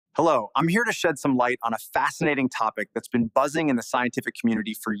Hello, I'm here to shed some light on a fascinating topic that's been buzzing in the scientific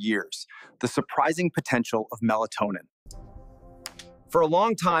community for years, the surprising potential of melatonin. For a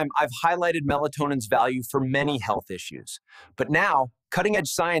long time, I've highlighted melatonin's value for many health issues. But now, cutting-edge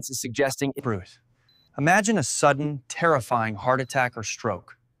science is suggesting Bruce, imagine a sudden, terrifying heart attack or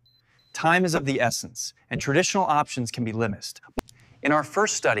stroke. Time is of the essence, and traditional options can be limited. In our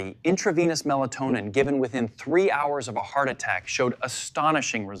first study, intravenous melatonin given within 3 hours of a heart attack showed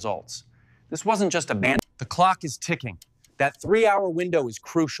astonishing results. This wasn't just a band. The clock is ticking. That 3-hour window is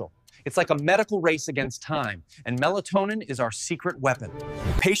crucial. It's like a medical race against time, and melatonin is our secret weapon.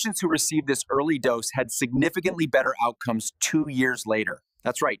 Patients who received this early dose had significantly better outcomes 2 years later.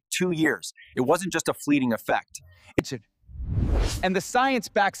 That's right, 2 years. It wasn't just a fleeting effect. And the science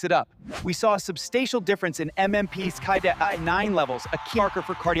backs it up. We saw a substantial difference in MMP's Ki-9 levels, a key marker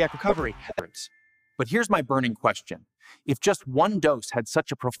for cardiac recovery. But here's my burning question. If just one dose had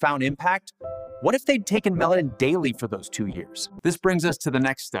such a profound impact, what if they'd taken melatonin daily for those 2 years? This brings us to the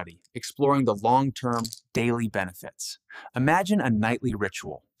next study, exploring the long-term daily benefits. Imagine a nightly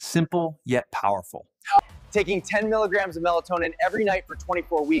ritual, simple yet powerful. Taking 10 milligrams of melatonin every night for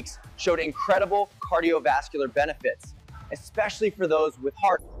 24 weeks showed incredible cardiovascular benefits, especially for those with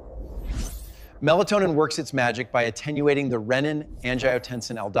heart. Melatonin works its magic by attenuating the renin,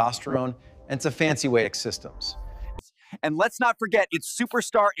 angiotensin, aldosterone, and it's a fancy way to systems. And let's not forget its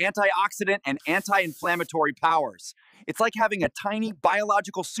superstar antioxidant and anti-inflammatory powers. It's like having a tiny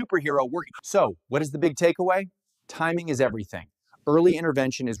biological superhero working. So, what is the big takeaway? Timing is everything. Early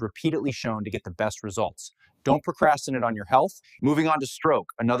intervention is repeatedly shown to get the best results. Don't procrastinate on your health. Moving on to stroke,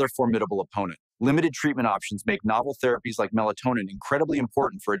 another formidable opponent. Limited treatment options make novel therapies like melatonin incredibly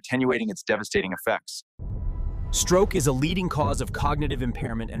important for attenuating its devastating effects. Stroke is a leading cause of cognitive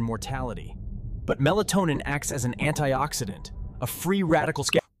impairment and mortality. But melatonin acts as an antioxidant, a free radical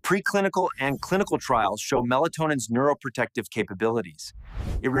scale. Preclinical and clinical trials show melatonin's neuroprotective capabilities.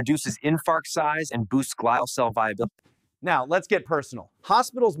 It reduces infarct size and boosts glial cell viability. Now, let's get personal.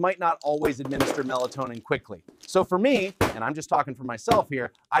 Hospitals might not always administer melatonin quickly. So for me, and I'm just talking for myself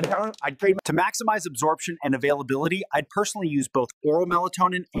here, I'd create. To maximize absorption and availability, I'd personally use both oral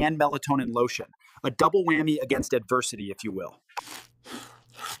melatonin and melatonin lotion, a double whammy against adversity, if you will.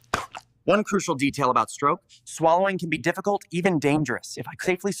 One crucial detail about stroke, swallowing can be difficult, even dangerous. If I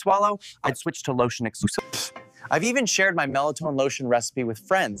safely swallow, I'd switch to lotion exclusive. I've even shared my melatonin lotion recipe with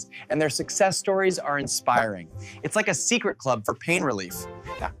friends, and their success stories are inspiring. It's like a secret club for pain relief.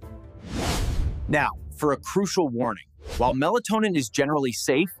 Now, for a crucial warning. While melatonin is generally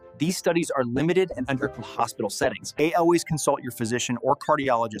safe, these studies are limited and under hospital settings. Always consult your physician or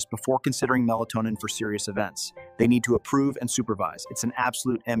cardiologist before considering melatonin for serious events. They need to approve and supervise. It's an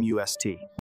absolute MUST.